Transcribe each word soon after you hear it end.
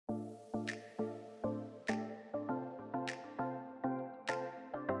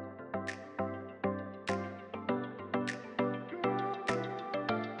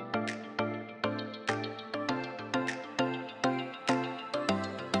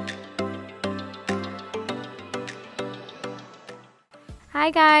Hi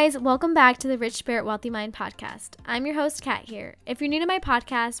guys, welcome back to the Rich Spirit Wealthy Mind podcast. I'm your host, Kat here. If you're new to my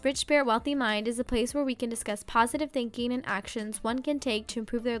podcast, Rich Spirit Wealthy Mind is a place where we can discuss positive thinking and actions one can take to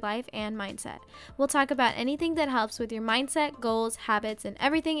improve their life and mindset. We'll talk about anything that helps with your mindset, goals, habits, and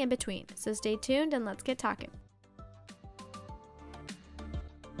everything in between. So stay tuned and let's get talking.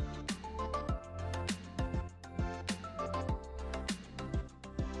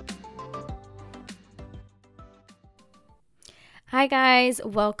 Hi guys,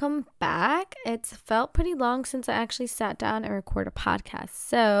 welcome back. It's felt pretty long since I actually sat down and recorded a podcast,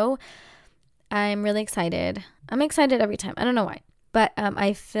 so I'm really excited. I'm excited every time. I don't know why, but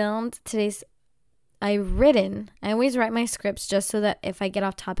I filmed today's. I always write my scripts just so that if I get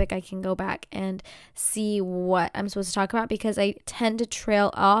off topic, I can go back and see what I'm supposed to talk about because I tend to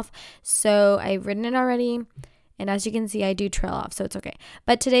trail off. So I've written it already, and as you can see, I do trail off, so it's okay.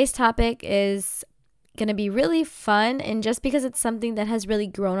 But today's topic is going to be really fun, and just because it's something that has really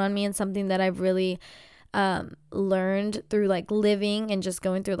grown on me and something that I've really learned through like living and just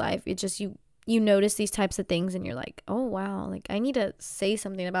going through life, it just you notice these types of things and you're like, oh wow, like I need to say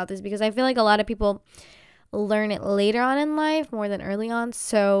something about this because I feel like a lot of people learn it later on in life more than early on.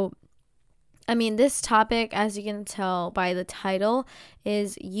 So I mean, this topic, as you can tell by the title,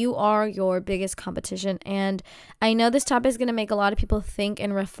 is you are your biggest competition. And I know this topic is going to make a lot of people think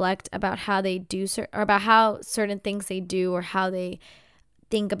and reflect about how they do, or about how certain things they do or how they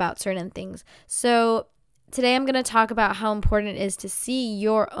think about certain things. So today I'm going to talk about how important it is to see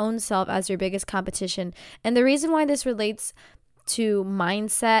your own self as your biggest competition. And the reason why this relates to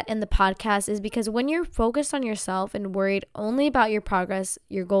mindset and the podcast is because when you're focused on yourself and worried only about your progress,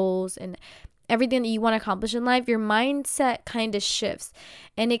 your goals, and everything that you want to accomplish in life, your mindset kind of shifts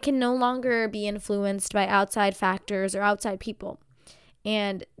and it can no longer be influenced by outside factors or outside people.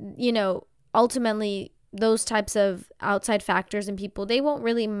 And, ultimately those types of outside factors and people, they won't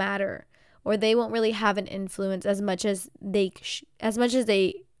really matter or they won't really have an influence as much as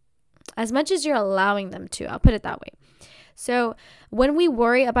you're allowing them to. I'll put it that way. So when we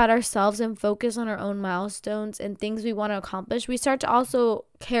worry about ourselves and focus on our own milestones and things we want to accomplish, we start to also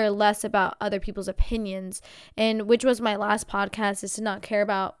care less about other people's opinions. And which was my last podcast, is to not care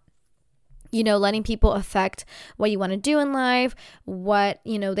about, letting people affect what you want to do in life, what,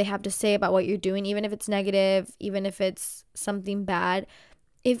 they have to say about what you're doing, even if it's negative, even if it's something bad.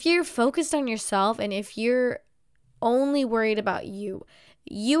 If you're focused on yourself and if you're only worried about you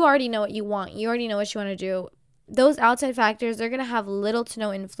already know what you want. You already know what you want to do. Those outside factors, they're going to have little to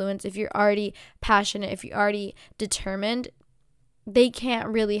no influence. If you're already passionate, if you're already determined, they can't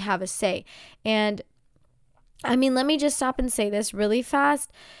really have a say. And I mean, let me just stop and say this really fast.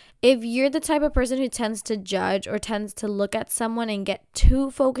 If you're the type of person who tends to judge or tends to look at someone and get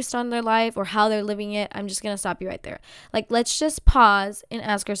too focused on their life or how they're living it, I'm just going to stop you right there. Like, let's just pause and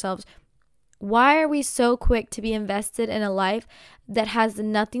ask ourselves, why are we so quick to be invested in a life that has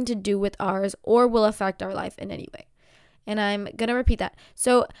nothing to do with ours or will affect our life in any way? And I'm going to repeat that.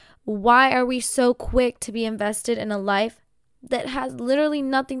 So why are we so quick to be invested in a life that has literally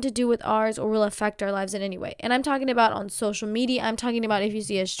nothing to do with ours or will affect our lives in any way? And I'm talking about on social media. I'm talking about if you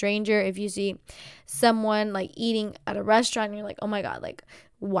see a stranger, if you see someone like eating at a restaurant and you're like, oh my God, like,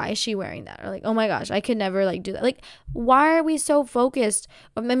 why is she wearing that? Or like, oh my gosh, I could never like do that. Like, why are we so focused?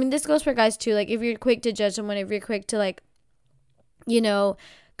 I mean, this goes for guys too. Like, if you're quick to judge someone, if you're quick to like,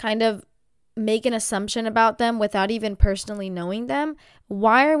 kind of make an assumption about them without even personally knowing them,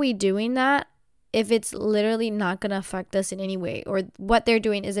 why are we doing that if it's literally not going to affect us in any way, or what they're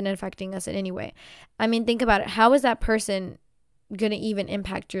doing isn't affecting us in any way? I mean, think about it. How is that person going to even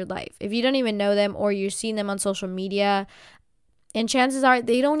impact your life if you don't even know them or you're seeing them on social media? And chances are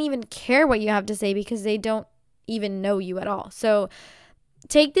they don't even care what you have to say because they don't even know you at all. So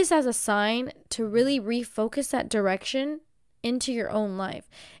take this as a sign to really refocus that direction into your own life.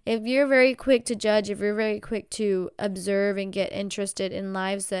 If you're very quick to judge, if you're very quick to observe and get interested in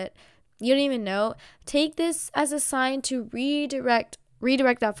lives that you don't even know, take this as a sign to redirect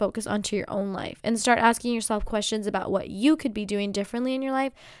that focus onto your own life and start asking yourself questions about what you could be doing differently in your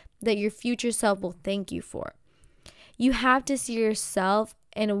life that your future self will thank you for. You have to see yourself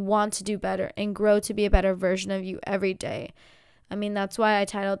and want to do better and grow to be a better version of you every day. I mean, that's why I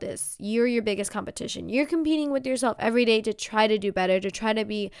titled this, You're Your Biggest Competition. You're competing with yourself every day to try to do better, to try to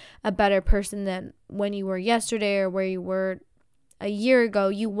be a better person than when you were yesterday or where you were a year ago.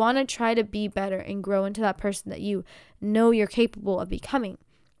 You want to try to be better and grow into that person that you know you're capable of becoming.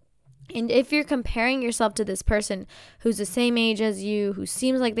 And if you're comparing yourself to this person who's the same age as you, who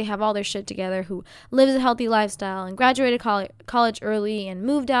seems like they have all their shit together, who lives a healthy lifestyle and graduated college early and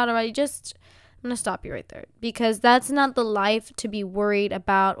moved out already, just I'm going to stop you right there, because that's not the life to be worried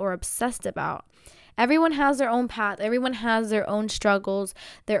about or obsessed about. Everyone has their own path. Everyone has their own struggles,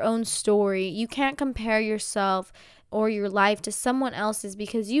 their own story. You can't compare yourself or your life to someone else's,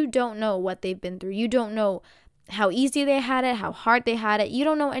 because you don't know what they've been through. You don't know how easy they had it, how hard they had it. You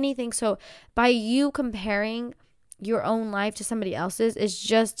don't know anything. So by you comparing your own life to somebody else's is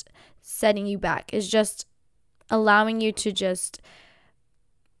just setting you back. Is just allowing you to just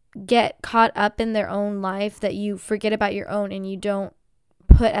get caught up in their own life, that you forget about your own and you don't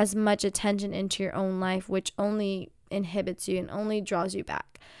put as much attention into your own life, which only inhibits you and only draws you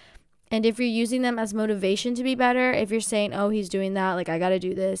back. And if you're using them as motivation to be better, if you're saying, oh, he's doing that, like I got to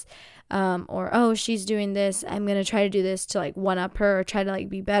do this, or oh, she's doing this, I'm going to try to do this to like one up her or try to like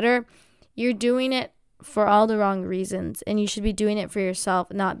be better, you're doing it for all the wrong reasons. And you should be doing it for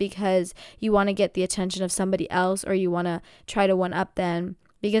yourself, not because you want to get the attention of somebody else or you want to try to one up them.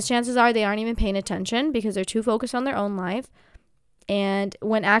 Because chances are they aren't even paying attention, because they're too focused on their own life. And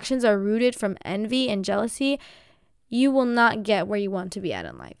when actions are rooted from envy and jealousy, you will not get where you want to be at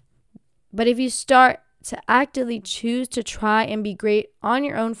in life. But if you start to actively choose to try and be great on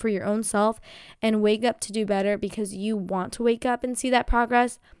your own for your own self and wake up to do better because you want to wake up and see that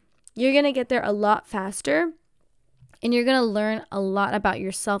progress, you're going to get there a lot faster. And you're going to learn a lot about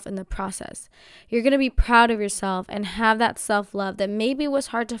yourself in the process. You're going to be proud of yourself and have that self-love that maybe was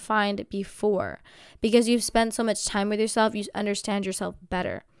hard to find before, because you've spent so much time with yourself. You understand yourself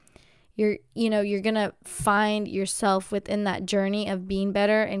better. You're going to find yourself within that journey of being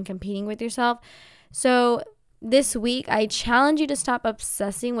better and competing with yourself. So this week, I challenge you to stop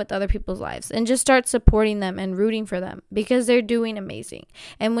obsessing with other people's lives and just start supporting them and rooting for them, because they're doing amazing.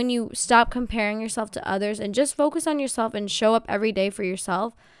 And when you stop comparing yourself to others and just focus on yourself and show up every day for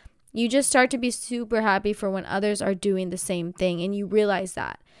yourself, you just start to be super happy for when others are doing the same thing, and you realize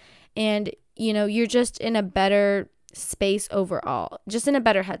that. And, you're just in a better space overall, just in a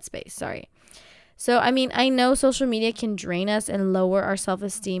better headspace, sorry. So, I know social media can drain us and lower our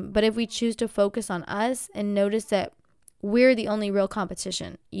self-esteem, but if we choose to focus on us and notice that we're the only real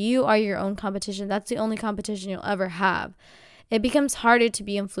competition, you are your own competition, that's the only competition you'll ever have, it becomes harder to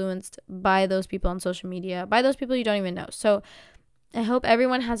be influenced by those people on social media, by those people you don't even know. So I hope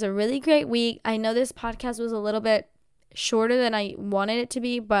everyone has a really great week. I know this podcast was a little bit shorter than I wanted it to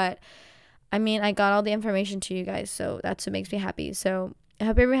be, but I got all the information to you guys, so that's what makes me happy. So I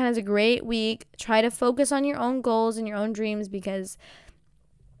hope everyone has a great week. Try to focus on your own goals and your own dreams, because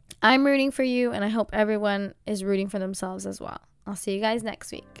I'm rooting for you, and I hope everyone is rooting for themselves as well. I'll see you guys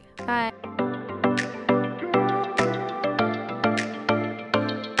next week. Bye.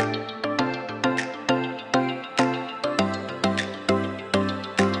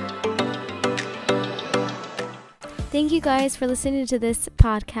 Thank you guys for listening to this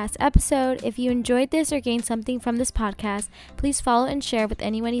podcast episode. If you enjoyed this or gained something from this podcast, please follow and share with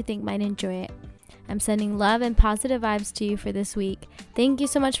anyone you think might enjoy it. I'm sending love and positive vibes to you for this week. Thank you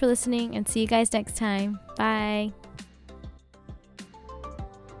so much for listening, and see you guys next time. Bye.